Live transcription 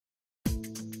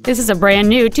This is a brand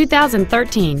new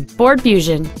 2013 Ford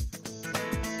Fusion.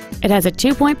 It has a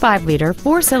 2.5-liter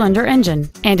four-cylinder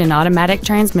engine and an automatic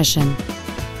transmission.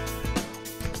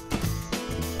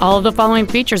 All of the following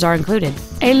features are included: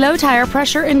 a low tire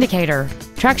pressure indicator,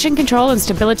 traction control and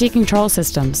stability control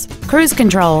systems, cruise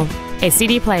control, a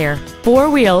CD player,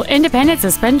 four-wheel independent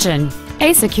suspension,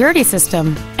 a security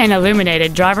system, an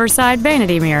illuminated driver's side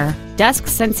vanity mirror, dusk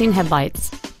sensing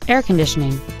headlights, air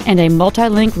conditioning, and a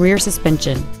multi-link rear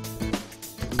suspension.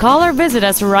 Call or visit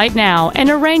us right now and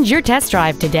arrange your test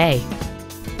drive today.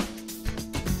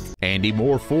 Andy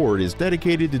Mohr Ford is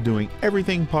dedicated to doing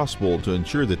everything possible to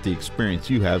ensure that the experience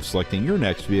you have selecting your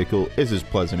next vehicle is as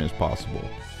pleasant as possible.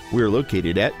 We are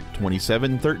located at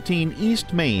 2713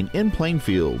 East Main in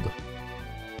Plainfield.